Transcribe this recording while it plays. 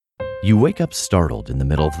You wake up startled in the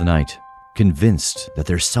middle of the night, convinced that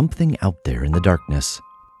there's something out there in the darkness.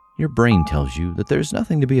 Your brain tells you that there's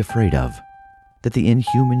nothing to be afraid of, that the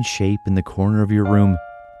inhuman shape in the corner of your room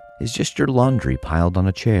is just your laundry piled on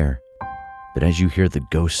a chair. But as you hear the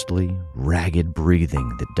ghostly, ragged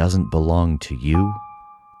breathing that doesn't belong to you,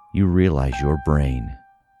 you realize your brain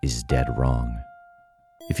is dead wrong.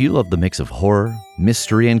 If you love the mix of horror,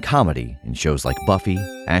 mystery, and comedy in shows like Buffy,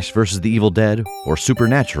 Ash vs. the Evil Dead, or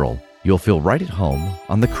Supernatural, you'll feel right at home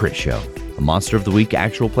on The Crit Show, a Monster of the Week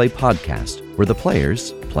actual play podcast where the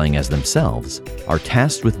players, playing as themselves, are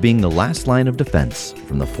tasked with being the last line of defense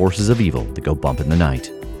from the forces of evil that go bump in the night.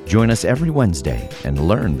 Join us every Wednesday and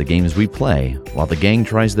learn the games we play while the gang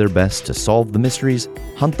tries their best to solve the mysteries,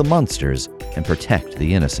 hunt the monsters, and protect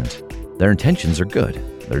the innocent. Their intentions are good.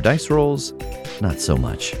 Their dice rolls, not so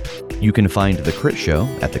much. You can find The Crit Show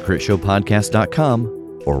at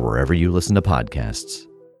thecritshowpodcast.com or wherever you listen to podcasts.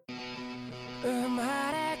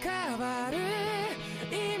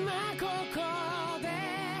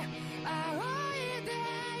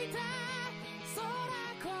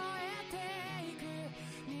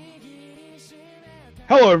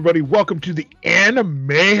 Hello, everybody. Welcome to the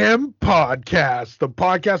Animehem Podcast, the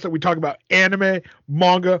podcast that we talk about anime,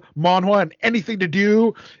 manga, manhwa, and anything to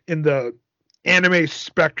do in the anime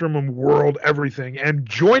spectrum and world, everything. And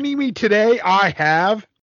joining me today, I have...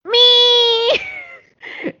 Me!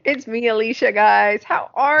 It's me, Alicia, guys. How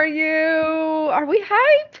are you? Are we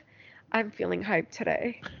hyped? I'm feeling hyped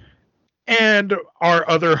today. And our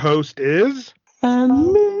other host is...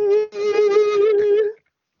 And me,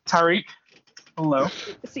 Tariq. Hello.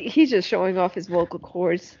 See, he's just showing off his vocal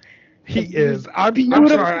cords. He is. I'm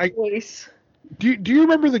sorry. Voice. Do you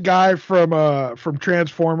remember the guy from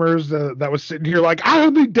Transformers that was sitting here like, I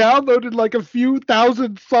only downloaded like a few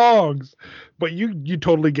thousand songs, but you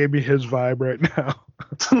totally gave me his vibe right now.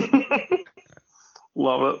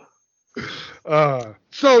 Love it.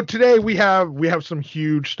 So today we have some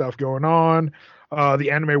huge stuff going on.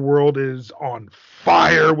 The anime world is on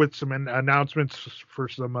fire with some announcements for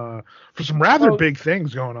some rather big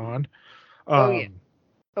things going on.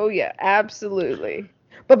 Oh yeah, absolutely.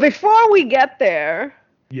 But before we get there,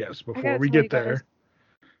 before we get there,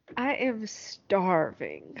 I am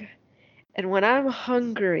starving. And when I'm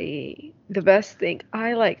hungry, the best thing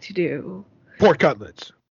I like to do... pork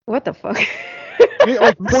cutlets. What the fuck? Hey,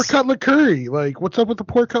 like pork cutlet curry. Like, what's up with the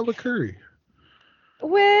pork cutlet curry?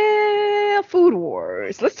 Well, Food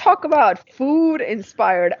Wars. Let's talk about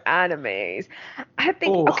food-inspired animes. I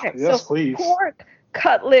think, please. Pork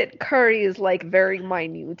cutlet curry is like very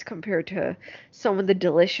minute compared to some of the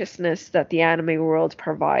deliciousness that the anime world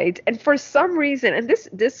provides. And for some reason, and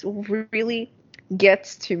this really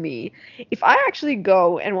gets to me, if I actually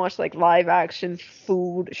go and watch like live action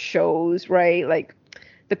food shows, right? Like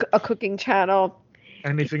a cooking channel.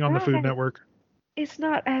 Anything on the Food Network. It's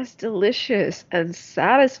not as delicious and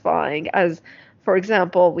satisfying as, for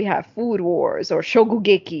example, we have Food Wars or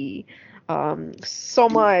Shogugeki.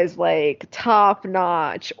 Soma is like top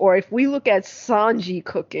notch. Or if we look at Sanji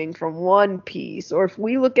cooking from One Piece, or if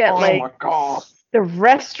we look at the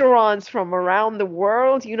restaurants from around the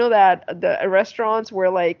world, you know that the restaurants where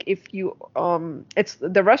like if you it's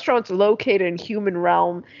the restaurant's located in human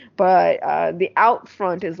realm, but the out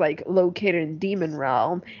front is like located in demon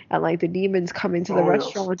realm, and like the demons come into the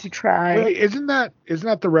restaurant to try. Wait, isn't that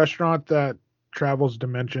the restaurant that travels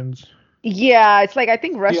dimensions? Yeah, it's like I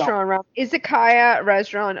think restaurant around izakaya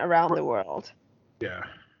restaurant around the world. Yeah.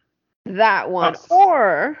 That one.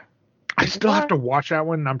 Or I still have to watch that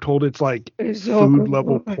one, and I'm told it's like food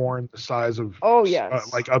level porn the size of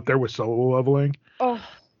like up there with Solo Leveling. Oh,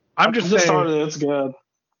 I'm just saying it's good.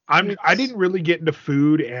 I didn't really get into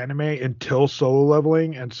food anime until Solo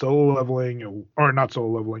Leveling, and not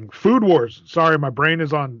Solo Leveling, Food Wars. Sorry, my brain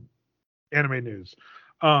is on anime news.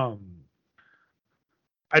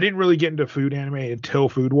 I didn't really get into food anime until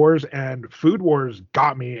Food Wars, and Food Wars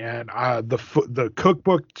got me. And the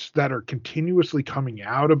cookbooks that are continuously coming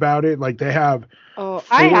out about it, like they have. Oh,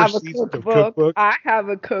 I have a cookbook. I have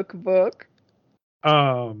a cookbook.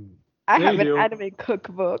 I have an anime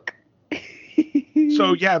cookbook.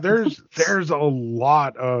 So yeah, there's a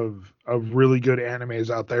lot of really good animes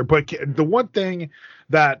out there. But the one thing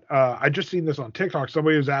that I just seen this on TikTok,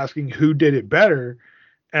 somebody was asking who did it better.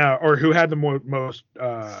 Or who had the most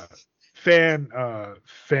fan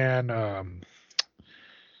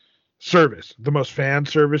service, the most fan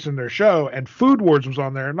service in their show, and Food Wars was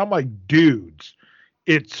on there, and I'm like, dudes,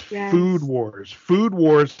 it's Food Wars. Food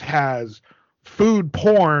Wars has food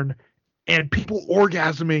porn and people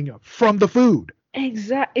orgasming from the food.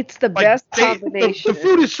 It's the best combination. The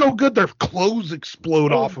food is so good, their clothes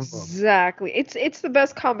explode off of them. Exactly. It's the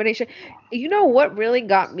best combination. You know what really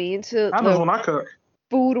got me into the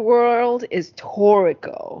food world is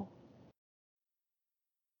Toriko.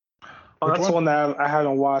 Oh, that's the one that I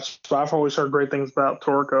haven't watched, but I've always heard great things about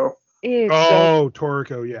Toriko.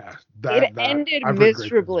 Toriko, yeah. It ended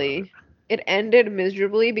miserably. It ended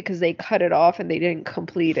miserably because they cut it off and they didn't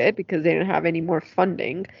complete it because they didn't have any more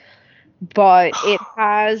funding. But it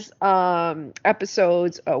has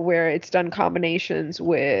episodes where it's done combinations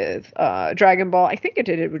with Dragon Ball. I think it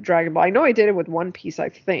did it with Dragon Ball. I know I did it with One Piece, I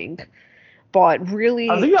think. But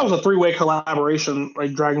really... I think that was a 3-way collaboration,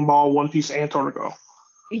 like Dragon Ball, One Piece, and Toriko.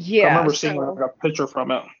 Yeah. I remember seeing like a picture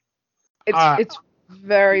from it. It's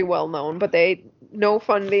very well known, but no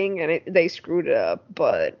funding and they screwed it up.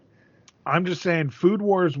 But I'm just saying, Food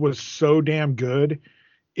Wars was so damn good.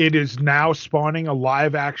 It is now spawning a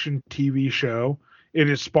live action TV show. It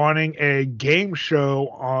is spawning a game show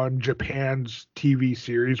on Japan's TV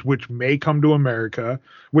series, which may come to America,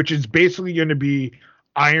 which is basically going to be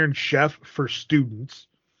Iron Chef for students.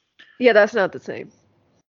 Yeah, that's not the same.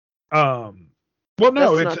 Well,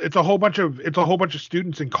 no, it's a whole bunch of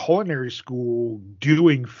students in culinary school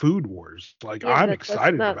doing Food Wars. Like, yeah, I'm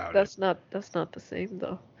excited about it. That's not the same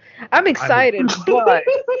though. I'm excited, but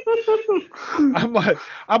I'm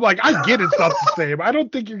like, I get it's not the same. I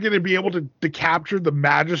don't think you're going to be able to capture the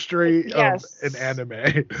majesty of an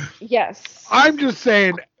anime. Yes. I'm just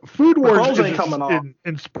saying, Food Wars is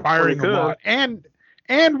inspiring a lot, and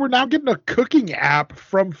we're now getting a cooking app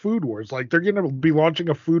from Food Wars. Like, they're going to be launching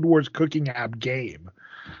a Food Wars cooking app game.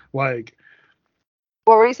 Like,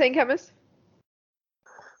 what were you saying, Chemist?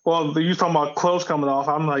 Well, you talking about clothes coming off.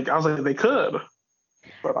 I was like, they could.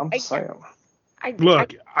 But I'm just saying.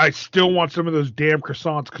 I still want some of those damn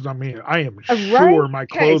croissants because I am sure my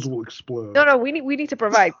clothes will explode. No, we need to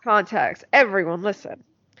provide context. Everyone, listen.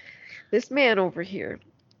 This man over here,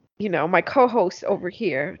 my co-host over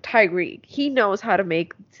here, Tyreek, he knows how to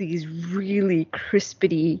make these really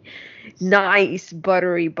crispy, nice,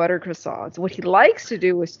 buttery butter croissants. What he likes to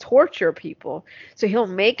do is torture people. So he'll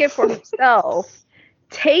make it for himself,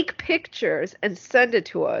 take pictures, and send it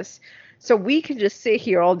to us. So we can just sit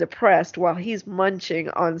here all depressed while he's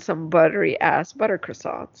munching on some buttery ass butter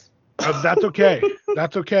croissants. That's okay.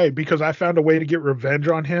 That's okay, because I found a way to get revenge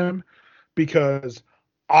on him, because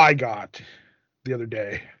the other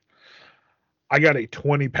day, I got a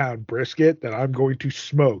 20-pound brisket that I'm going to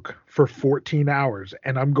smoke for 14 hours,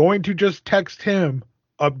 and I'm going to just text him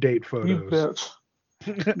update photos.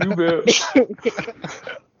 You bitch.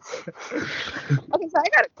 Okay, so I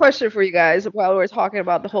got a question for you guys while we're talking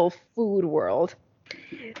about the whole food world.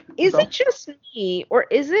 Is it just me, or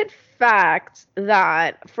is it fact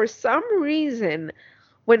that for some reason,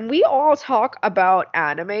 when we all talk about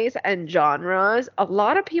animes and genres, a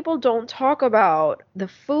lot of people don't talk about the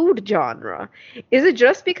food genre? Is it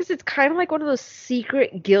just because it's kind of like one of those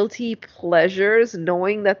secret guilty pleasures,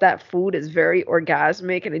 knowing that food is very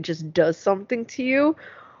orgasmic and it just does something to you?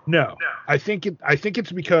 No, I think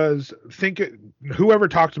it's because whoever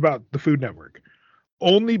talks about the Food Network,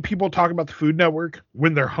 only people talk about the Food Network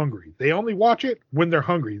when they're hungry. They only watch it when they're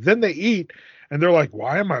hungry. Then they eat and they're like,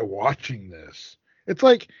 why am I watching this? It's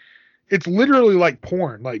literally like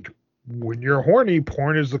porn. Like, when you're horny,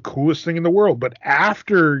 porn is the coolest thing in the world. But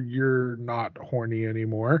after you're not horny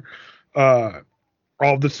anymore, all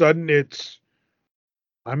of a sudden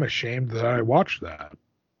I'm ashamed that I watched that.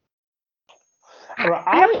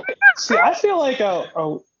 I feel like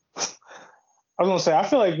I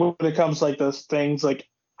feel like when it comes to like those things, like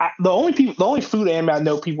the only food anime I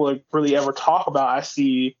know people like really ever talk about, I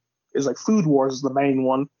see, is like Food Wars is the main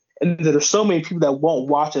one, and there's so many people that won't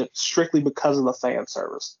watch it strictly because of the fan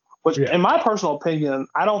service. Which, in my personal opinion,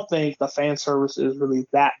 I don't think the fan service is really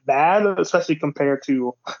that bad, especially compared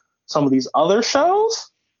to some of these other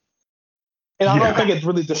shows. And I don't think it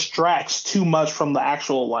really distracts too much from the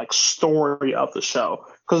actual like story of the show,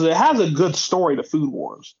 because it has a good story to Food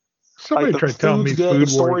Wars. Somebody tried telling me Food Wars. The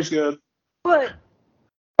story's good.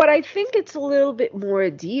 But I think it's a little bit more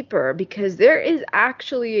deeper, because there is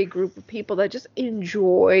actually a group of people that just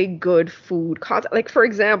enjoy good food content. Like, for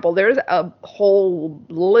example, there's a whole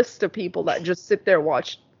list of people that just sit there and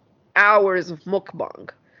watch hours of mukbang,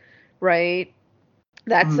 right?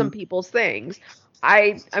 That's some people's things.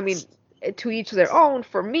 I mean, to each their own.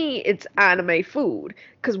 For me, it's anime food,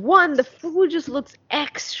 because one, the food just looks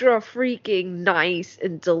extra freaking nice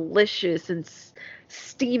and delicious and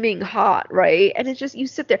steaming hot, right? And it's just, you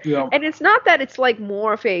sit there, and it's not that it's like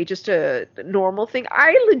more of just a normal thing.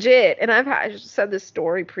 I legit, and I said this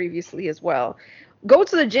story previously as well, go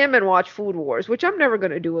to the gym and watch Food Wars, which I'm never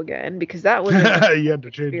gonna do again because that was an You had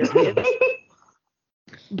to change experience. it.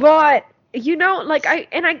 But like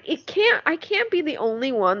I can't be the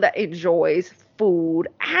only one that enjoys food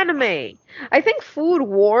anime. I think Food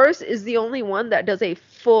Wars is the only one that does a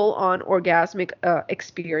full-on orgasmic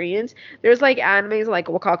experience. There's like animes like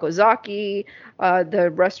Wakakozaki,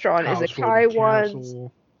 the restaurant House Isekai Floating ones,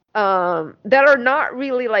 Castle. that are not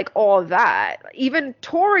really like all that. Even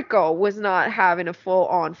Toriko was not having a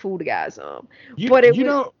full-on foodgasm, but it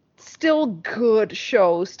was still good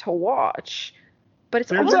shows to watch. But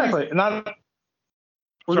it's almost Exactly.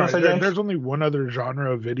 And there's only one other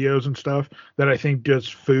genre of videos and stuff that I think does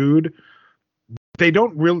food. They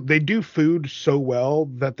do food so well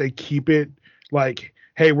that they keep it like,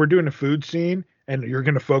 hey, we're doing a food scene and you're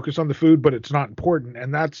going to focus on the food, but it's not important.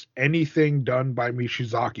 And that's anything done by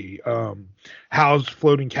Mishizaki. Howl's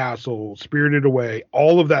Floating Castle, Spirited Away,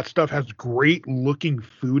 all of that stuff has great looking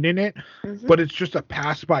food in it, but it's just a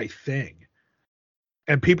pass by thing.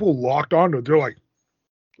 And people locked onto it. They're like,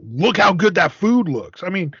 look how good that food looks. I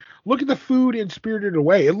mean, look at the food in Spirited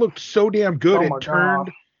Away. It looked so damn good.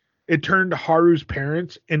 It turned Haru's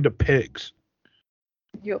parents into pigs.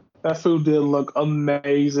 Yep. That food did look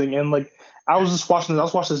amazing. And like I was watching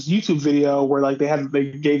this YouTube video where like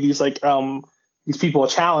they gave these like these people a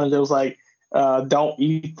challenge. It was like don't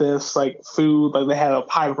eat this like food. Like they had a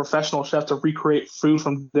professional chef to recreate food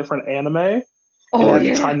from different anime. Oh,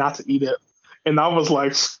 and try not to eat it. And I was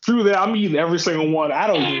like, screw that. I'm eating every single one. I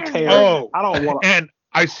don't even care. I don't want to. And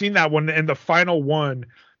I seen that one. And the final one,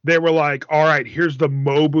 they were like, all right, here's the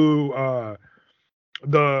Mobu,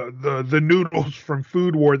 the noodles from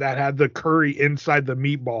Food War that had the curry inside the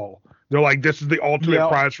meatball. They're like, this is the ultimate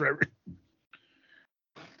prize for every.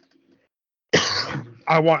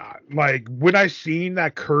 When I seen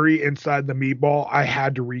that curry inside the meatball, I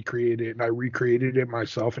had to recreate it. And I recreated it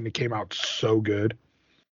myself. And it came out so good.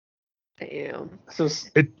 Damn.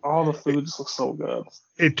 All the foods look so good.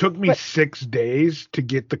 It took me 6 days to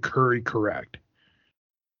get the curry correct.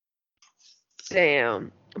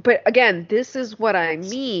 Damn. But again, this is what I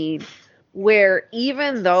mean, where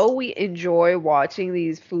even though we enjoy watching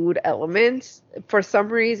these food elements, for some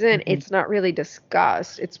reason, it's not really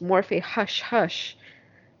discussed. It's more of a hush-hush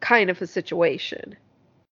kind of a situation.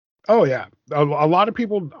 Oh, yeah. A lot of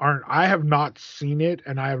people aren't. I have not seen it,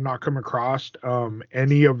 and I have not come across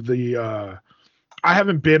any of the... I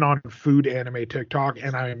haven't been on food anime TikTok,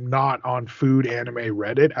 and I am not on food anime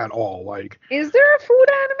Reddit at all. Like, is there a food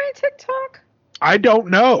anime TikTok? I don't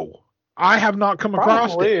know. I have not come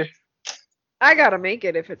across it. I gotta make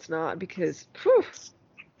it if it's not, because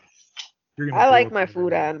I like my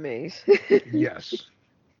food animes. Yes.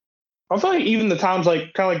 I feel like even the times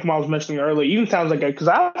like kind of like what I was mentioning earlier, even times like because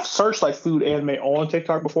I've searched like food anime on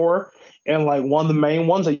TikTok before, and like one of the main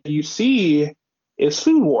ones that you see is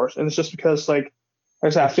Food Wars, and it's just because like I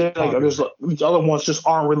said, I feel like these other ones just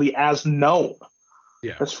aren't really as known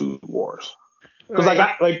as Food Wars. Because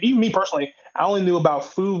like even me personally, I only knew about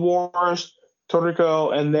Food Wars,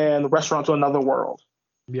 Toriko, and then Restaurant to Another World.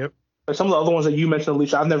 Yep. Like some of the other ones that you mentioned,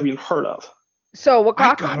 Alicia, I've never even heard of. So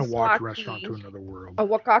I gotta watch Restaurant to Another World.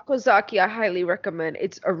 Wakakozaki, I highly recommend.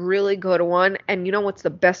 It's a really good one. And you know what's the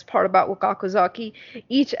best part about Wakakozaki?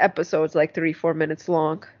 Each episode's like 3-4 minutes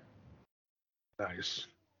long. Nice.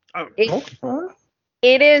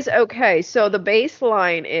 It is okay. So the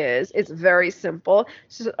baseline is, it's very simple.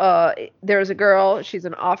 So, there's a girl, she's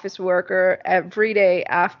an office worker. Every day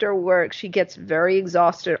after work, she gets very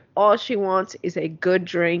exhausted. All she wants is a good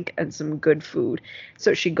drink and some good food.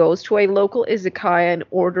 So she goes to a local izakaya and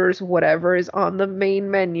orders whatever is on the main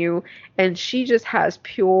menu. And she just has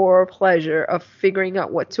pure pleasure of figuring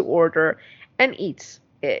out what to order and eats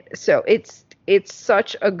it. So it's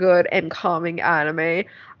such a good and calming anime.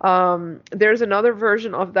 There's another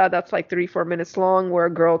version of that's like 3-4 minutes long, where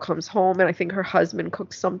a girl comes home and I think her husband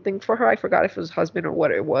cooks something for her. I forgot if it was husband or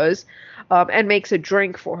what it was, and makes a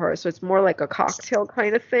drink for her. So it's more like a cocktail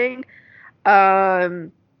kind of thing.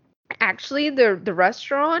 Actually, the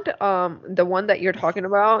restaurant, the one that you're talking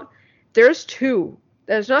about, there's two.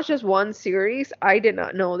 There's not just one series. I did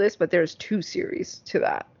not know this, but there's 2 series to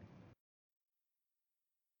that.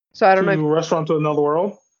 So I don't know. Restaurant to Another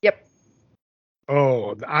World. Yep.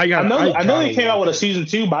 Oh, I know they came out with a season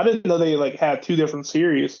 2, but I didn't know they like had 2 different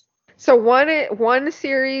series. So one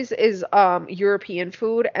series is European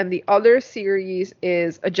food, and the other series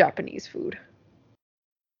is a Japanese food.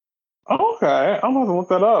 Okay, I'm gonna look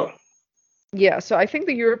that up. Yeah, so I think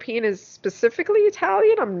the European is specifically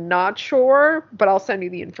Italian. I'm not sure, but I'll send you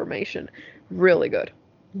the information. Really good.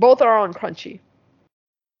 Both are on Crunchy.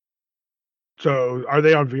 So are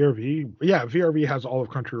they on VRV? Yeah, VRV has all of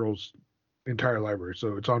Crunchyroll's entire library,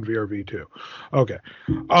 so it's on VRV too. Okay.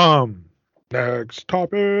 Next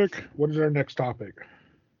topic. What is our next topic?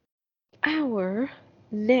 Our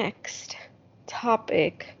next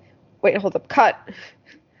topic. Wait, hold up. Cut.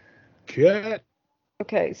 Cat.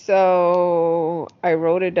 Okay, so I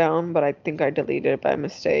wrote it down, but I think I deleted it by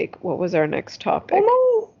mistake. What was our next topic?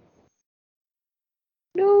 Oh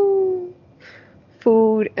No.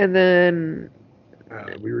 Food, and then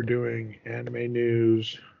We were doing anime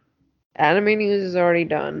news. anime news is already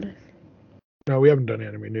done. No, we haven't done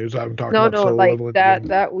anime news. I haven't talked No, about no, Solo like Leveling that again.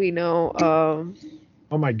 that we know.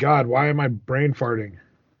 Oh my god, why am I brain farting?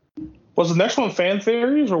 Was the next one fan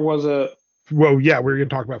theories or was it? Well, yeah, we're gonna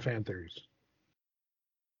talk about fan theories.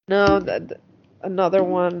 No, another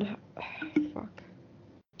one. Fuck.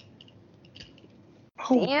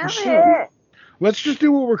 Oh, Damn shit. it! Let's just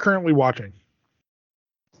do what we're currently watching.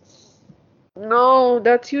 No,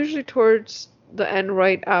 that's usually towards the end,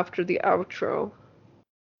 right after the outro.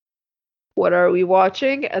 What are we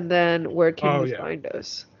watching? And then where can you find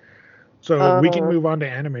us? So we can move on to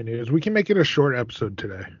anime news. We can make it a short episode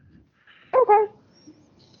today. Okay.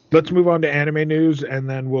 Let's move on to anime news, and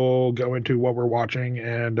then we'll go into what we're watching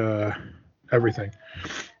and everything.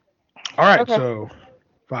 All right, Okay. so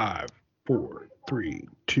 5, 4, 3,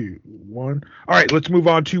 2, 1. All right, let's move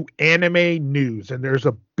on to anime news. And there's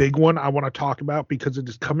a big one I want to talk about because it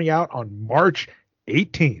is coming out on March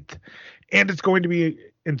 18th. And it's going to be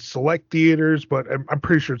in select theaters, but I'm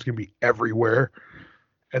pretty sure it's going to be everywhere.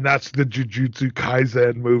 And that's the Jujutsu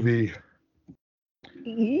Kaisen movie.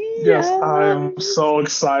 Yes, I am so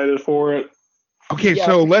excited for it. Okay, Yeah.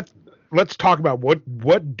 so let's talk about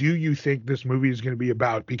what do you think this movie is going to be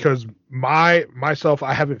about? Because myself,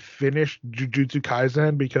 I haven't finished Jujutsu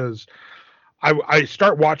Kaisen because I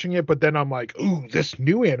start watching it, but then I'm like, ooh, this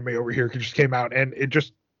new anime over here just came out, and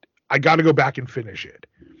I got to go back and finish it.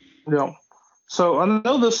 Yeah. So I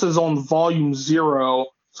know this is on volume 0,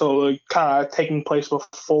 so like kind of taking place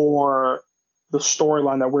before the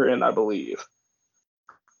storyline that we're in, I believe.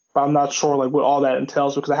 But I'm not sure like what all that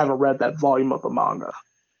entails because I haven't read that volume of the manga.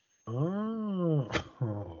 Oh,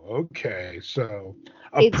 okay. So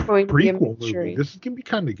It's going to be a prequel movie. mystery. This is gonna be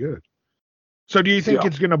kind of good. So do you think Yeah.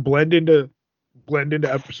 it's gonna blend into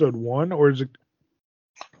episode 1, or is it?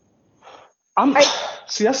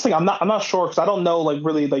 See, that's the thing. I'm not sure because I don't know like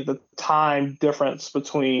really like the time difference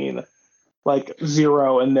between like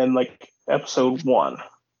 0 and then like episode 1.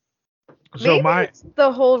 So Maybe it's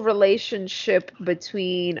the whole relationship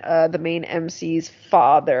between the main MC's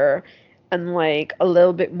father and like a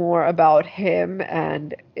little bit more about him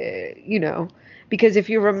and because if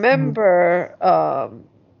you remember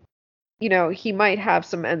he might have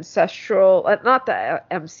some ancestral not the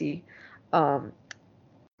MC I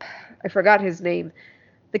forgot his name.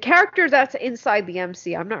 The character that's inside the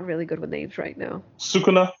MC. I'm not really good with names right now.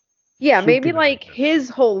 Sukuna. Yeah, maybe Sukuna. like his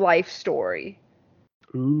whole life story.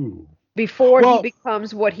 Ooh. Before he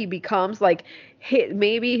becomes what he becomes, like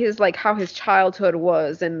maybe his like how his childhood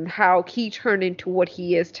was and how he turned into what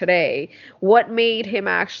he is today. What made him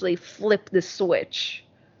actually flip the switch?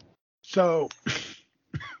 So,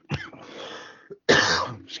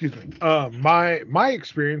 excuse me. My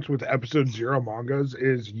experience with episode 0 mangas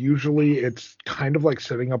is usually it's kind of like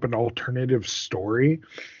setting up an alternative story.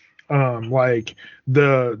 Like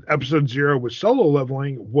the episode 0 with Solo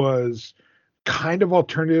Leveling was kind of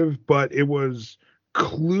alternative, but it was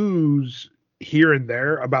clues here and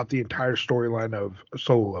there about the entire storyline of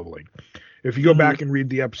Solo Leveling. If you go back and read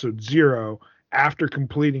the episode 0, after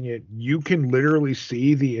completing it, you can literally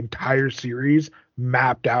see the entire series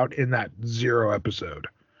mapped out in that 0 episode.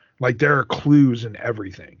 Like there are clues and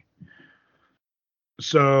everything.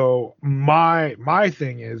 So my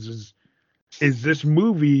thing is this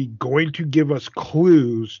movie going to give us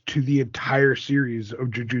clues to the entire series of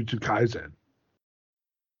Jujutsu Kaisen?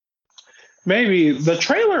 Maybe the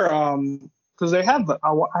trailer, because they have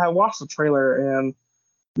I watched the trailer and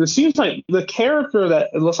it seems like the character that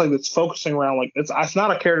it looks like it's focusing around like it's not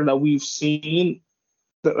a character that we've seen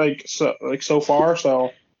that so far.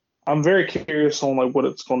 So I'm very curious on like what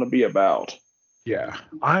it's going to be about. Yeah,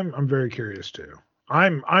 I'm very curious too.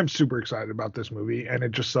 I'm super excited about this movie, and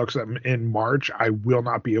it just sucks that in March I will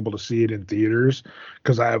not be able to see it in theaters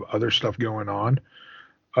because I have other stuff going on.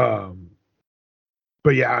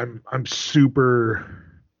 But yeah, I am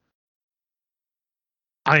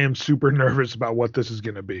super nervous about what this is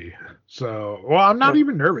going to be. So, well, I'm not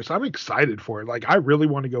even nervous. I'm excited for it. Like, I really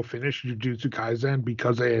want to go finish Jujutsu Kaisen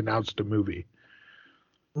because they announced a movie.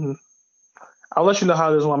 I'll let you know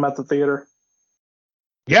how it is when I'm at the theater.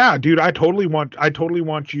 Yeah, dude, I totally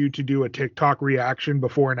want you to do a TikTok reaction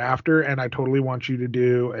before and after, and I totally want you to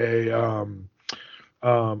do a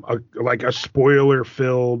spoiler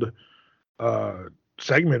filled uh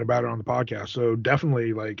segment about it on the podcast. So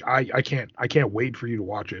definitely, like, I can't wait for you to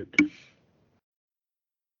watch it.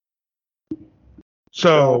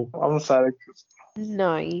 So So I'm excited.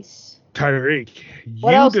 Nice. Tyreek,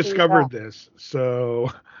 What you else do we discovered got? this.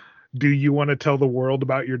 So do you want to tell the world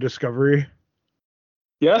about your discovery?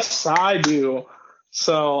 Yes, I do.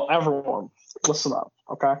 So everyone, listen up,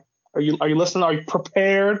 okay? Are you listening? Are you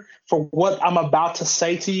prepared for what I'm about to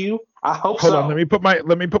say to you? I hope Hold on, let so.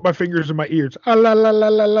 me put my fingers in my ears. Ah, la, la, la,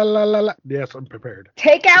 la, la, la, la, la. Yes, I'm prepared.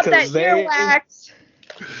 Take out that Because earwax.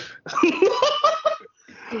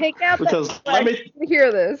 Take out that because let earwax. me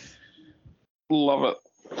Hear this. love it.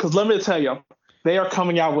 Because let me tell you, they are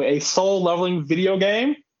coming out with a soul leveling video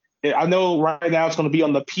game. I know right now it's going to be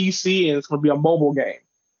on the PC and it's going to be a mobile game.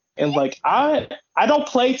 And like I don't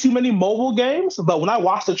play too many mobile games, but when I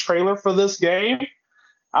watched the trailer for this game,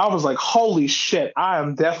 I was like, holy shit, I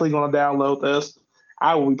am definitely going to download this.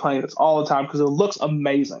 I will be playing this all the time because it looks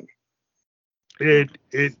amazing. It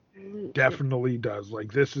Absolutely. definitely does.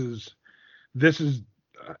 Like, this is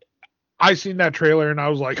I seen that trailer and I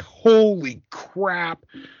was like, holy crap.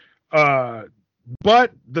 Uh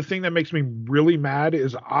but the thing that makes me really mad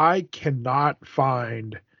is I cannot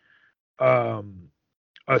find um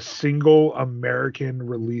a single American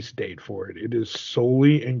release date for it. It is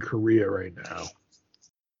solely in Korea right now.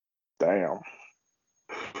 Damn.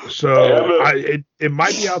 So it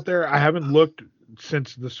might be out there. I haven't looked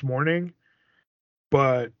since this morning,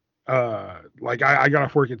 but like I got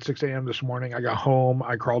off work at 6 a.m. this morning. I got home,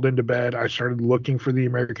 I crawled into bed, I started looking for the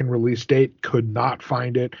American release date, could not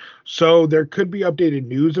find it. So there could be updated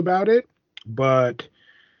news about it, but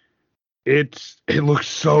it looks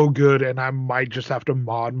so good, and I might just have to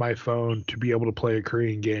mod my phone to be able to play a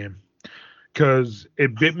Korean game. Because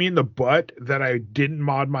it bit me in the butt that I didn't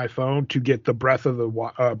mod my phone to get the Breath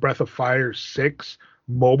of Fire 6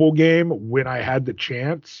 mobile game when I had the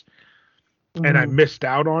chance, and I missed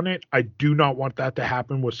out on it. I do not want that to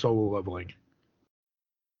happen with solo leveling.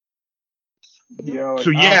 Yo, So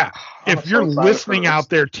yeah, I'm if so you're excited for listening this. out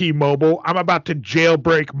there, T-Mobile, I'm about to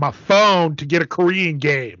jailbreak my phone to get a Korean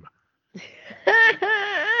game.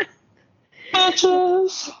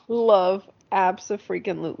 Bitches. Love.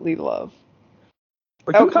 Abso-freaking-lutely love.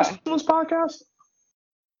 Like, can we Okay. cuss on this podcast?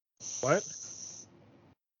 What?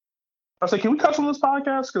 I was like, can we cuss on this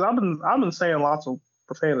podcast? Because I've been saying lots of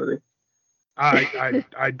profanity. I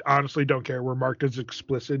honestly don't care. We're marked as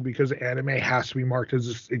explicit because anime has to be marked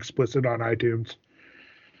as explicit on iTunes.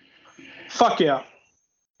 Fuck yeah.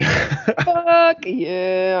 Fuck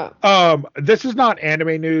yeah. This is not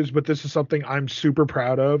anime news, but this is something I'm super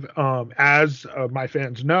proud of. As my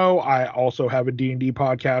fans know, I also have a D&D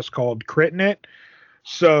podcast called Critin' It.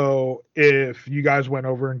 So if you guys went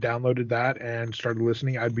over and downloaded that and started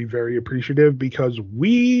listening, I'd be very appreciative because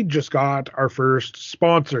we just got our first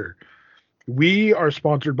sponsor. We are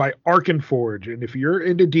sponsored by Arkenforge, and if you're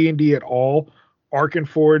into D&D at all,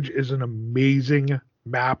 Arkenforge is an amazing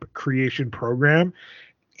map creation program.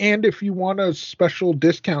 And if you want a special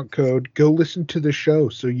discount code, go listen to the show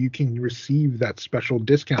so you can receive that special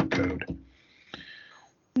discount code.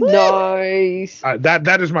 Nice.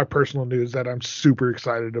 That is my personal news that I'm super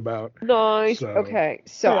excited about. Nice. So, Okay.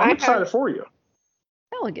 So Hey, I'm I excited have for you.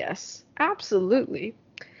 hell yes. Absolutely.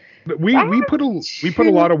 we put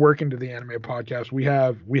a lot of work into the anime podcast. We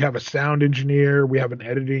have a sound engineer, we have an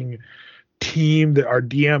editing team that our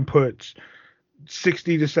DM puts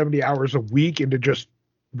 60 to 70 hours a week into just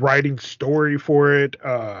writing story for it.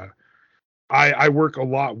 I work a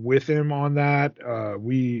lot with him on that.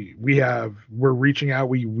 We're reaching out.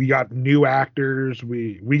 We got new actors.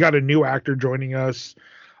 We got a new actor joining us.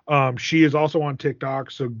 She is also on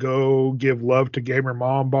TikTok, so go give love to Gamer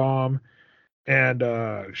Mom Bomb. And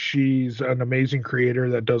she's an amazing creator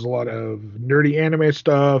that does a lot of nerdy anime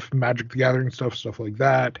stuff, Magic the Gathering stuff like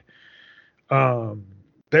that.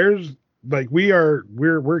 There's like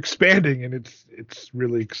we're expanding, and it's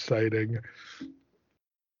really exciting.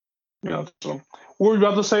 Yeah. So, what were you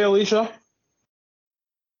about to say, Alicia?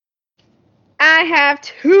 I have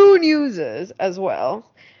two newses as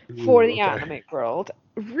well for the Okay. anime world.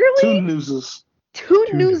 Two Really? newses. Two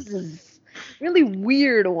Two newses. Really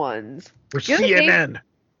weird ones. We're You know the game- CNN.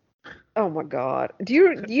 Oh my god. Do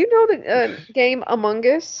you know the game Among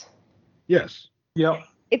Us? Yes. Yep.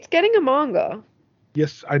 It's getting a manga.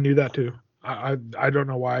 Yes, I knew that too. I don't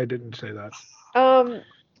know why I didn't say that.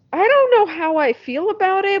 I don't know how I feel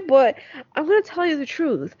about it, but I'm gonna tell you the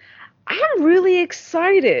truth. I'm really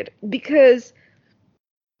excited because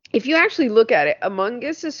if you actually look at it, Among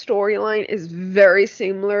Us' storyline is very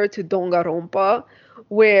similar to Danganronpa,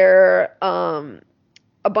 where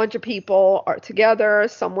a bunch of people are together,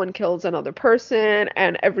 someone kills another person,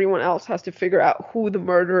 and everyone else has to figure out who the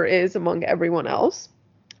murderer is among everyone else,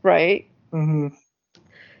 right? Mm-hmm.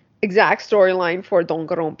 Exact storyline for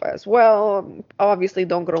Danganronpa as well. Obviously,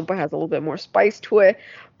 Danganronpa has a little bit more spice to it,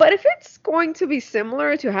 but if it's going to be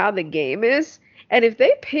similar to how the game is, and if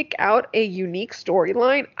they pick out a unique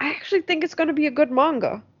storyline, I actually think it's going to be a good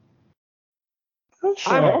manga.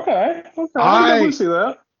 Sure. Okay. I can I definitely see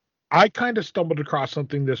that. I kind of stumbled across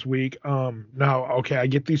something this week. Now, okay, I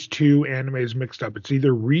get these two animes mixed up. It's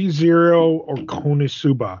either ReZero or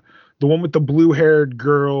Konosuba. The one with the blue-haired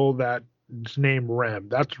girl that's named Rem.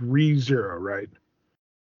 That's ReZero, right?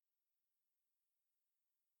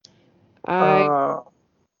 I Uh,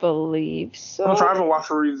 believe so. I'm trying to watch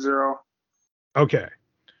ReZero. Okay.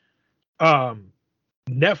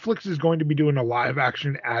 Netflix is going to be doing a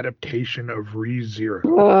live-action adaptation of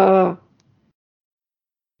ReZero.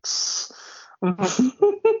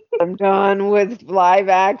 I'm done with live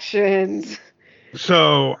actions.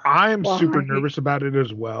 So I'm super Why? nervous about it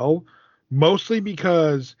as well, mostly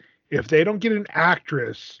because if they don't get an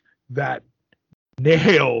actress that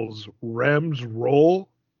nails Rem's role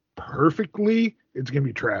perfectly, it's gonna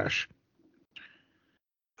be trash.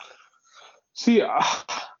 See,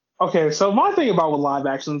 okay, so my thing about with live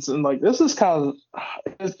actions, and like this is kind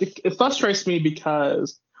of it frustrates me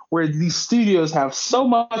because where these studios have so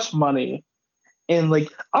much money, and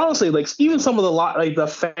like honestly, like even some of the like the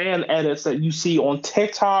fan edits that you see on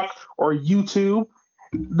TikTok or YouTube,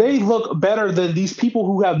 they look better than these people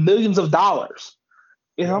who have millions of dollars.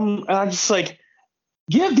 And I just like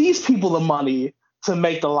give these people the money to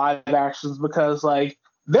make the live actions because like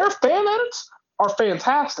their fan edits are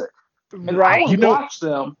fantastic, and I Right? would watch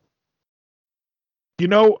them.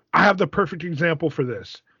 I have the perfect example for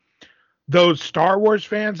this. Those Star Wars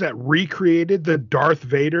fans that recreated the Darth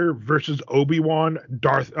Vader versus Obi-Wan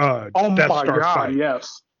Death Star fight.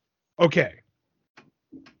 Yes. Okay.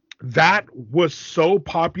 That was so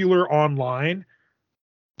popular online.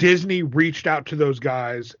 Disney reached out to those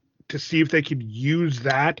guys to see if they could use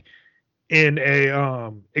that in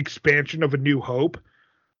a expansion of A New Hope,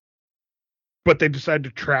 but they decided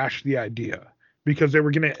to trash the idea because they were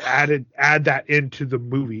going to add that into the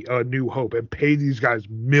movie A New Hope and pay these guys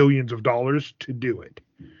millions of dollars to do it.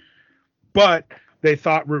 But they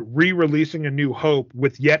thought re-releasing A New Hope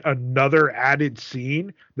with yet another added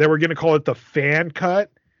scene, they were going to call it the fan cut.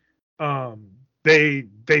 They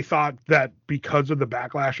thought that because of the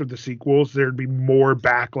backlash of the sequels, there'd be more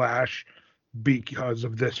backlash because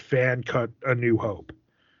of this fan cut A New Hope.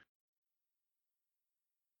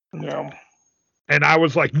 Yeah. And I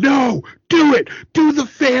was like, no, do it. Do the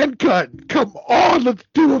fan cut. Come on, let's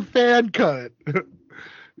do a fan cut.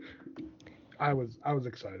 I was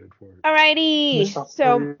excited for it. Alrighty.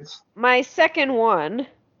 So my second one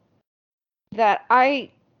that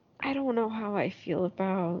I don't know how I feel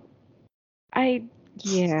about. So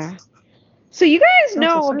you guys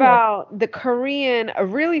know about a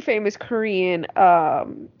really famous Korean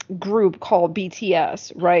group called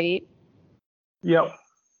BTS, right? Yep.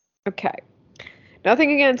 Okay.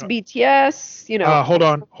 Nothing against BTS,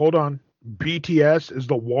 Hold on. BTS is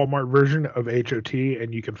the Walmart version of HOT,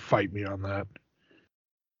 and you can fight me on that.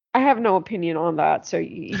 I have no opinion on that, so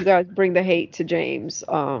you guys bring the hate to James.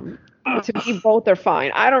 To me, both are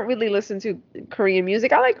fine. I don't really listen to Korean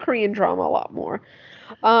music. I like Korean drama a lot more.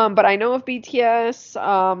 But I know of BTS.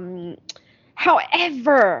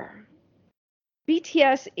 However,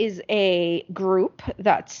 BTS is a group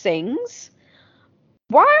that sings.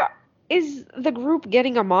 Why is the group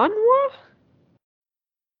getting a manhwa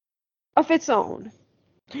of its own?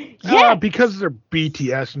 Yeah, because they're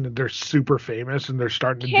BTS and they're super famous and they're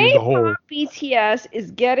starting to do the whole. BTS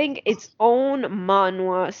is getting its own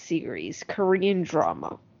manhwa series, Korean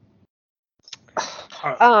drama.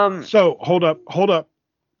 So hold up.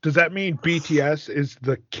 Does that mean BTS is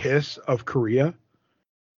the Kiss of Korea?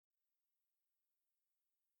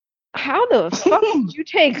 How the fuck did you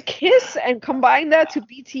take Kiss and combine that to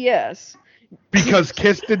BTS? Because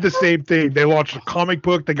Kiss did the same thing. They launched a comic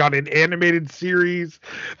book. They got an animated series.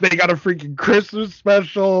 They got a freaking Christmas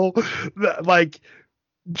special. Like,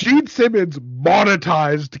 Gene Simmons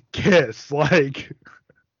monetized Kiss. Like,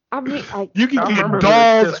 I mean, you can get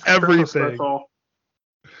dolls, everything.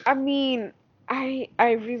 I mean, I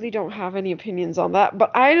really don't have any opinions on that,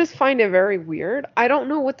 but I just find it very weird. I don't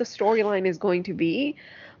know what the storyline is going to be.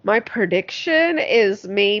 My prediction is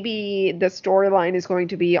maybe the storyline is going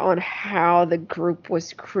to be on how the group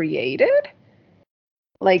was created.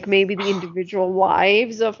 like maybe the individual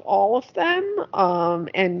lives of all of them,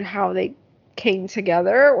 and how they came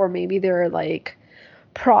together, or maybe their like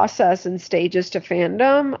process and stages to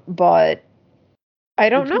fandom, but I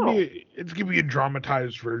don't know. It's gonna be a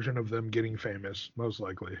dramatized version of them getting famous, most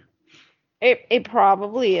likely. It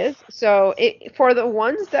probably is. So it for the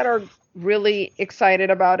ones that are really excited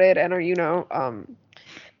about it and are,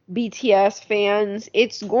 BTS fans,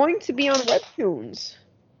 it's going to be on Webtoons.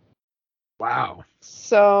 Wow.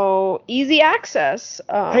 So easy access.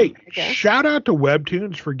 Hey, I guess. shout out to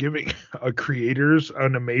Webtoons for giving creators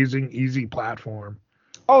an amazing, easy platform.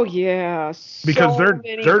 Oh yeah, Because so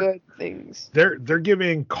many good things. They're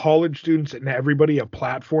giving college students and everybody a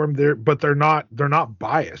platform there, but they're not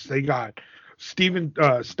biased. They got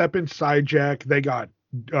Step Inside Jack, they got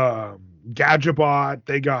Gadgetbot,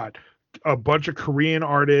 they got a bunch of Korean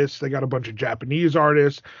artists, they got a bunch of Japanese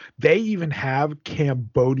artists. They even have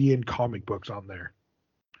Cambodian comic books on there.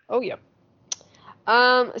 Oh yeah.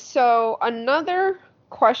 So another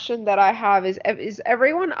question that I have is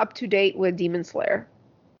everyone up to date with Demon Slayer?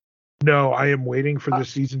 No, I am waiting for the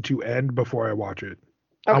season to end before I watch it.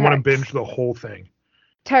 Okay. I want to binge the whole thing.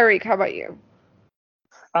 Tyreek, how about you?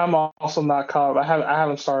 I'm also not caught up. I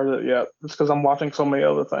haven't started it yet. It's because I'm watching so many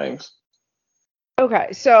other things.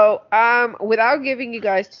 Okay, so without giving you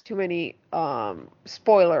guys too many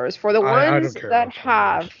spoilers, for the ones that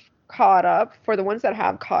have caught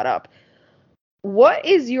up, what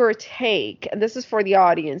is your take? And this is for the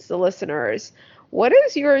audience, the listeners. What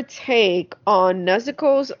is your take on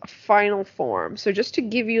Nezuko's final form? So just to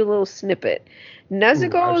give you a little snippet,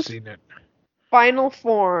 Nezuko's final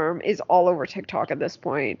form is all over TikTok at this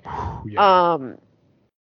point. Yeah.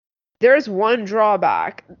 There's one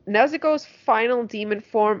drawback. Nezuko's final demon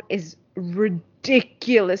form is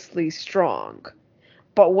ridiculously strong.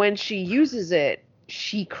 But when she uses it,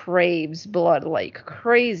 she craves blood like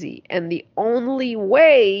crazy. And the only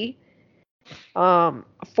way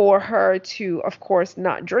for her to, of course,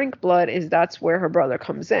 not drink blood is that's where her brother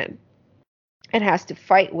comes in and has to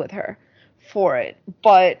fight with her for it.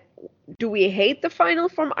 But do we hate the final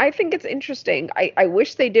form? I think it's interesting. I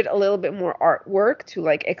wish they did a little bit more artwork to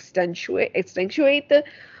like accentuate the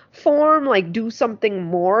form, like do something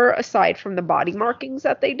more aside from the body markings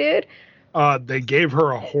that they did. They gave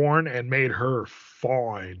her a horn and made her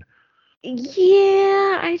fine.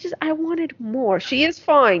 Yeah, I wanted more. She is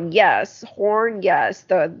fine, yes. Horn, yes.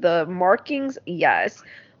 The markings, yes.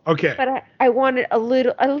 Okay. But I wanted a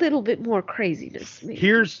little bit more craziness. Maybe.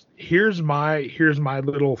 Here's my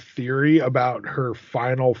little theory about her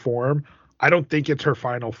final form. I don't think it's her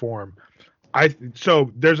final form.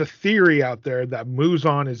 So there's a theory out there that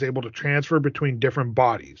Muzan is able to transfer between different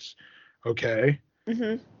bodies. Okay.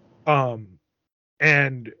 Mm-hmm.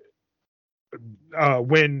 And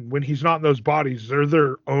when he's not in those bodies, they're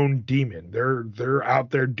their own demon. They're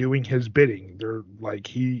out there doing his bidding. They're like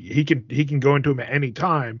he can go into him at any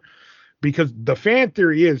time, because the fan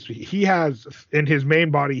theory is he has in his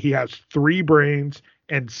main body he has 3 brains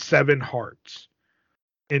and 7 hearts.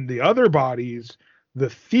 In the other bodies, the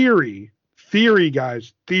theory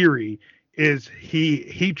is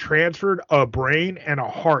he transferred a brain and a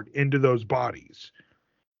heart into those bodies.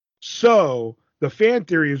 So the fan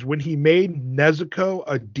theory is when he made Nezuko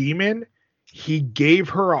a demon, he gave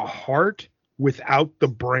her a heart without the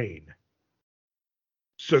brain.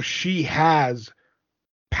 So she has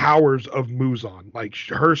powers of Muzan. Like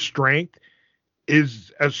her strength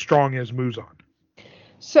is as strong as Muzan.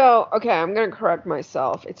 So, okay, I'm going to correct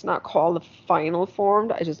myself. It's not called the final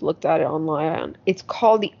form. I just looked at it online. It's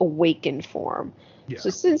called the awakened form. Yeah.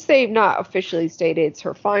 So since they've not officially stated it's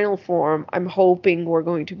her final form, I'm hoping we're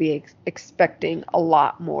going to be expecting a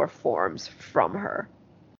lot more forms from her.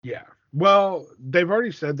 Yeah. Well, they've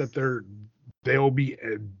already said that they'll be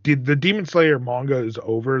the Demon Slayer manga is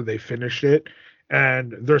over. They finished it,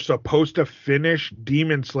 and they're supposed to finish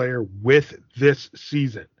Demon Slayer with this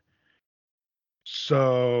season.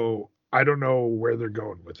 So I don't know where they're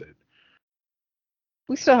going with it.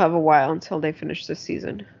 We still have a while until they finish this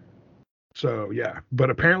season. So yeah, but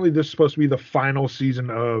apparently this is supposed to be the final season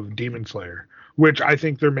of Demon Slayer, which I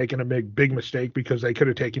think they're making a big mistake, because they could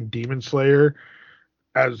have taken Demon Slayer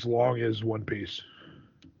as long as One Piece.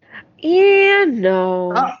 Yeah,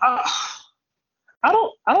 no. I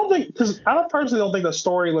don't think, because I personally don't think the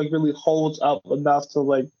story like really holds up enough to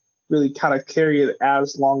like really kind of carry it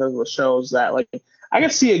as long as the shows that like I can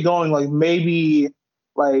see it going like maybe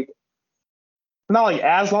like not like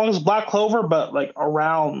as long as Black Clover, but like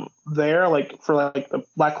around there, like for like the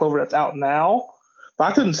Black Clover that's out now. But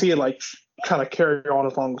I couldn't see it like kind of carry on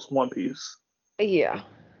as long as One Piece. Yeah.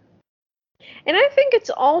 And I think it's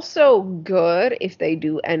also good if they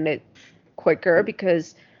do end it quicker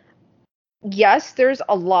because yes, there's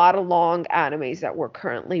a lot of long animes that we're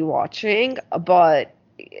currently watching, but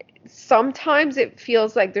sometimes it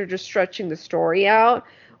feels like they're just stretching the story out,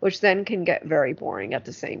 which then can get very boring at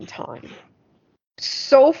the same time.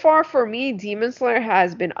 So far for me, Demon Slayer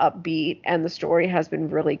has been upbeat and the story has been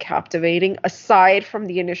really captivating, aside from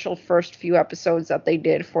the initial first few episodes that they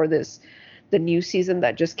did for the new season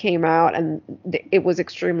that just came out, and it was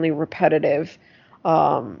extremely repetitive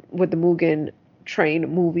with the Mugen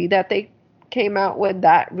Train movie that they came out with.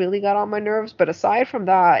 That really got on my nerves. But aside from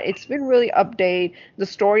that, it's been really update. The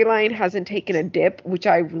storyline hasn't taken a dip, which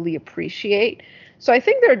I really appreciate. So I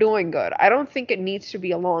think they're doing good. I don't think it needs to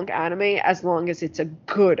be a long anime as long as it's a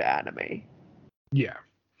good anime. Yeah.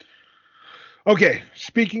 Okay,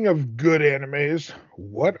 speaking of good animes,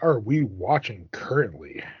 what are we watching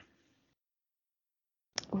currently?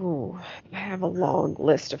 Oh, I have a long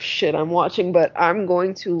list of shit I'm watching, but I'm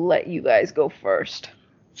going to let you guys go first.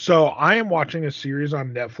 So I am watching a series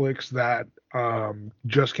on Netflix that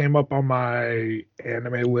just came up on my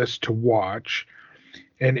anime list to watch,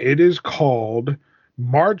 and it is called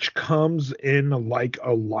March Comes In Like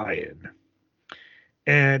a Lion.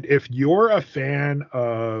 And if you're a fan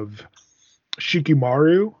of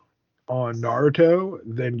Shikamaru on Naruto,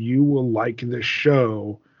 then you will like this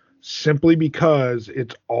show simply because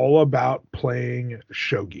it's all about playing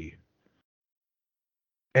shogi.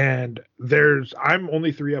 And I'm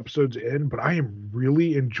only 3 episodes in, but I am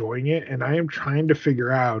really enjoying it, and I am trying to figure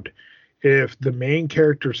out if the main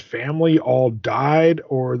character's family all died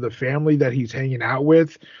or the family that he's hanging out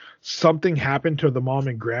with, something happened to the mom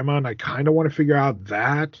and grandma, and I kind of want to figure out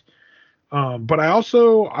that. But I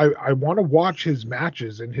want to watch his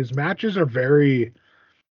matches, and his matches are very,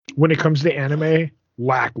 when it comes to anime,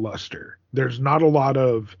 lackluster. There's not a lot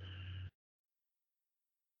of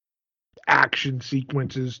action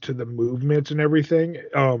sequences to the movements and everything,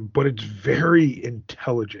 but it's very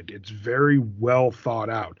intelligent. It's very well thought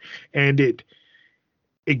out, and it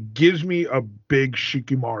gives me a big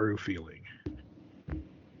Shikamaru feeling.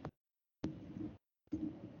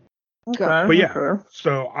 Okay, But yeah, okay.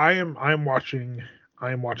 so I'm watching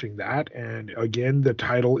that, and again, the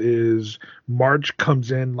title is March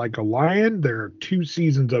Comes In Like a Lion. There are 2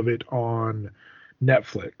 seasons of it on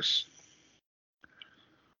Netflix.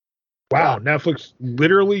 Wow, Netflix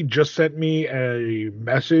literally just sent me a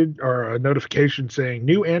message or a notification saying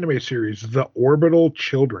new anime series, The Orbital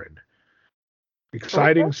Children.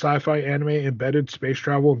 Exciting Okay. sci-fi anime embedded space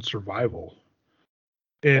travel and survival.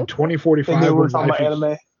 In Okay. 2045, And then we're when talking life about is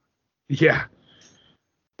anime. yeah,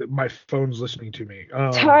 my phone's listening to me.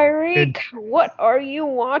 Tyreek, And what are you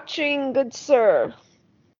watching, good sir?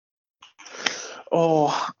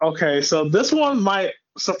 Oh, okay. So this one might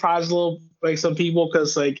surprise a little like some people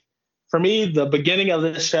because like for me the beginning of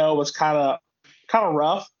this show was kind of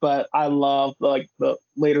rough, but I love like the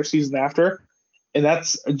later season after, and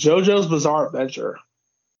that's JoJo's Bizarre Adventure.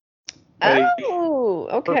 Like, Oh,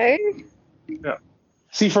 okay. yeah.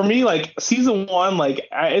 See, for me, like season one, like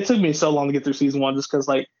it took me so long to get through season one just because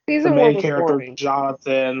like the Season one main was character boring.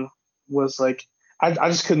 Jonathan was like I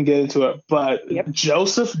just couldn't get into it. But Yep.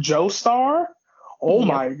 Joseph Joestar, oh Yep.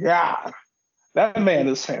 my god, that man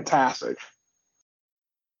is fantastic.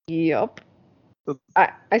 Yep. So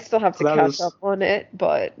I still have to that catch is, up on it,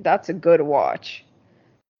 but that's a good watch.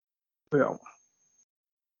 you know,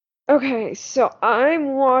 Okay, so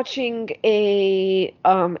I'm watching a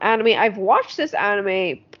anime. I've watched this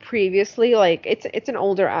anime previously, like it's an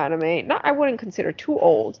older anime. Not I wouldn't consider too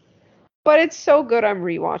old, but it's so good I'm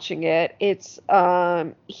rewatching it. It's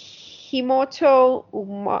Himoto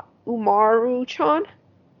Umaru-chan.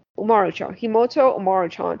 Umaru-chan. Himoto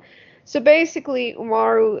Umaru-chan. So basically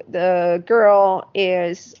Umaru, the girl,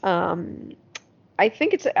 is I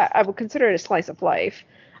think I would consider it a slice of life,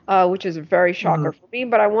 which is a very shocker mhm. for me,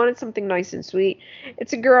 but I wanted something nice and sweet.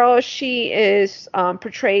 It's a girl. She is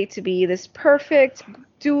portrayed to be this perfect,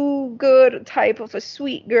 do good type of a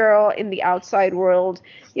sweet girl in the outside world.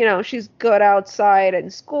 You know, she's good outside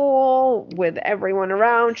in school with everyone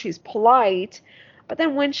around. She's polite. But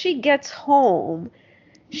then when she gets home,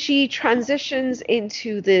 she transitions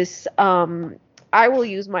into this I will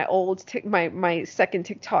use my my second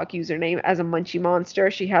TikTok username as a munchie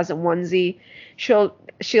monster. She has a onesie.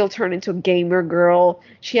 She'll turn into a gamer girl.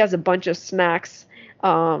 She has a bunch of snacks.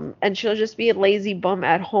 And she'll just be a lazy bum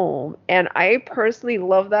at home. And I personally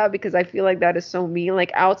love that because I feel like that is so me.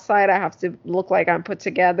 Like outside I have to look like I'm put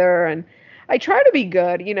together and I try to be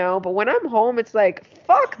good, you know, but when I'm home it's like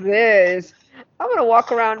fuck this. I'm gonna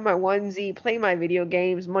walk around in my onesie, play my video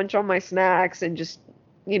games, munch on my snacks, and just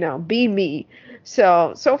be me.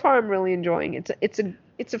 So far I'm really enjoying it.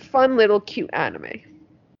 It's a fun little cute anime.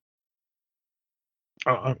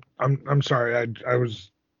 I'm sorry. I was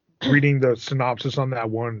reading the synopsis on that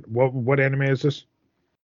one. What anime is this?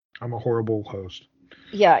 I'm a horrible host.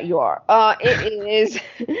 Yeah, you are. It is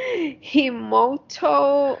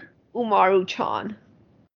Himoto Umaru-chan.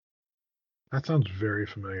 That sounds very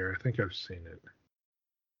familiar. I think I've seen it.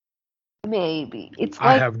 Maybe. It's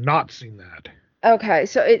I like, have not seen that. okay,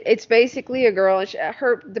 so it's basically a girl.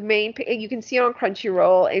 You can see it on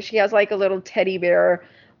Crunchyroll, and she has like a little teddy bear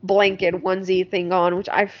blanket onesie thing on, which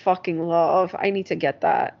I fucking love. I need to get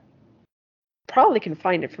that. Probably can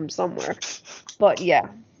find it from somewhere, but yeah.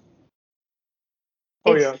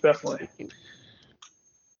 Oh yeah, definitely.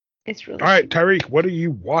 It's really All right, Tyreek, what are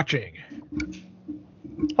you watching?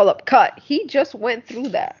 Hold up, cut. He just went through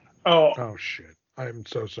that. Oh shit. I'm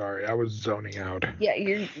so sorry. I was zoning out. Yeah,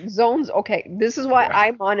 your zones. Okay, this is why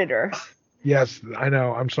I monitor. Yes, I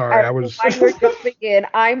know. I'm sorry. I was. Why you're jumping in,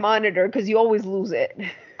 I monitor because you always lose it.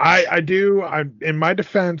 I do. In my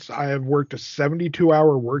defense, I have worked a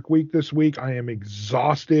 72-hour work week this week. I am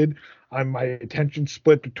exhausted. My attention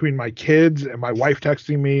split between my kids and my wife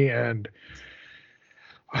texting me, and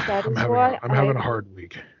I'm having a hard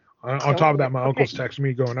week. On top of that, my uncle's texting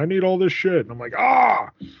me going, "I need all this shit," and I'm like, ah.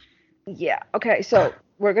 Yeah. Okay. So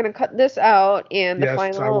we're gonna cut this out, and the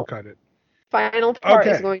I will cut it. Final part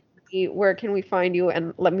is going to be where can we find you,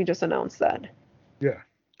 and let me just announce that. Yeah.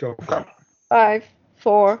 Go for it. 5,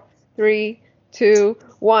 4, 3, 2,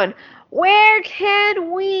 1. Where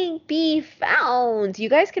can we be found? You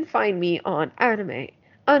guys can find me on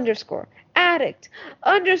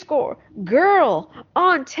anime_addict_girl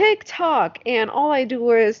on TikTok. And all I do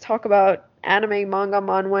is talk about anime, manga,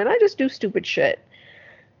 manhwa, and I just do stupid shit.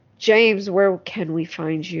 James, where can we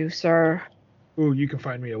find you, sir? Ooh, you can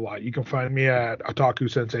find me a lot. You can find me at Otaku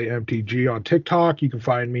Sensei MTG on TikTok. You can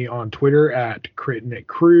find me on Twitter at Critnit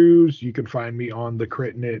Cruise. You can find me on the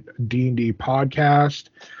Critnit D&D podcast.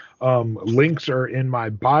 Links are in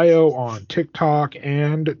my bio on TikTok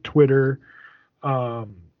and Twitter. Yeah,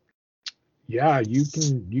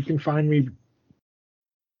 you can find me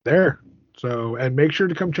there. So, and make sure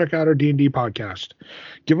to come check out our D&D podcast.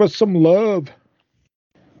 Give us some love.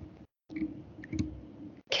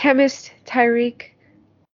 Chemist Tyreek,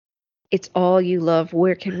 it's all you love.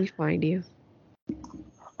 Where can we find you?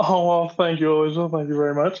 Oh, well, thank you, Eliza. Thank you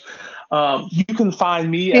very much. You can find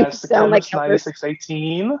me as the Chemist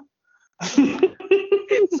 9618.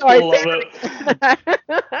 Sorry, I love it.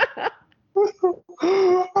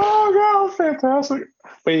 Oh, God, fantastic.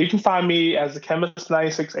 But you can find me as the Chemist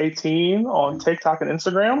 9618 on TikTok and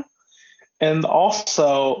Instagram. And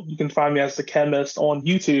also, you can find me as the Chemist on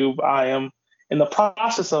YouTube. I am in the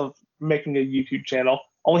process of making a YouTube channel.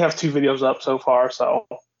 Only have 2 videos up so far, so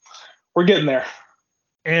we're getting there.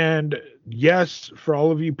 And yes, for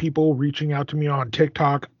all of you people reaching out to me on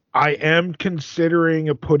TikTok, I am considering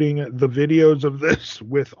putting the videos of this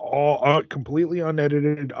with all completely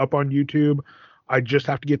unedited up on YouTube. I just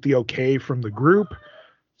have to get the okay from the group.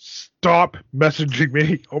 Stop messaging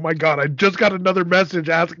me. Oh my God, I just got another message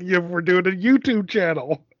asking if we're doing a YouTube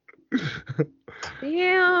channel.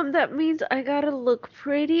 Damn, that means I gotta look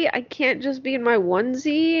pretty. I can't just be in my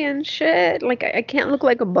onesie and shit. Like, I can't look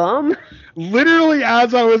like a bum. Literally,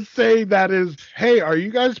 as I was saying that is, hey, are you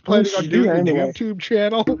guys planning on doing a YouTube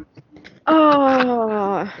channel?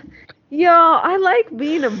 Oh, yo, I like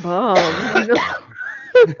being a bum. You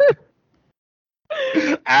know?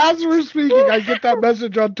 As we're speaking, I get that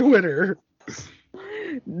message on Twitter.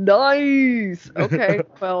 Nice. Okay,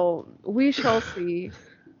 well, we shall see.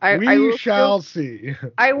 We shall see.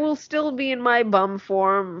 I will still be in my bum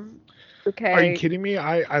form. Okay. Are you kidding me?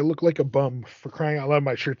 I look like a bum, for crying out loud.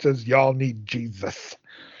 My shirt says, "Y'all need Jesus."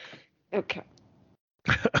 Okay.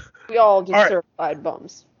 We all just certified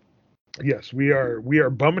bums. Yes, we are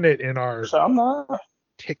bumming it in our So I'm not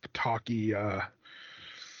TikTok-y.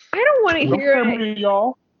 I don't want to hear it,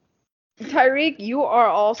 y'all. Tyreek, you are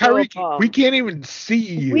also Tyreek, a bum. we can't even see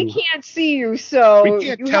you. We can't see you, so we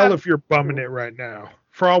can't tell if you're bumming it right now.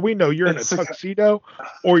 For all we know, you're in a tuxedo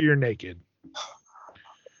or you're naked.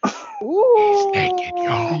 Ooh. He's naked,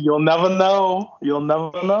 y'all. You'll never know. You'll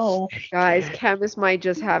never know. Guys, Chemist might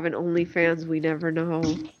just have an OnlyFans. We never know.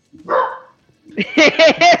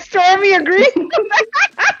 Stormy agrees.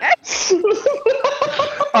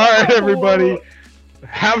 All right, everybody.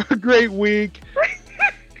 Have a great week.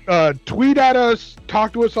 Tweet at us.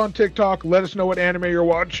 Talk to us on TikTok. Let us know what anime you're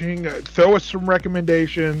watching. Throw us some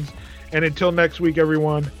recommendations. And until next week,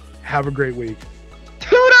 everyone, have a great week.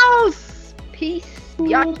 Toodles! Peace.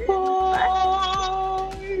 Bye.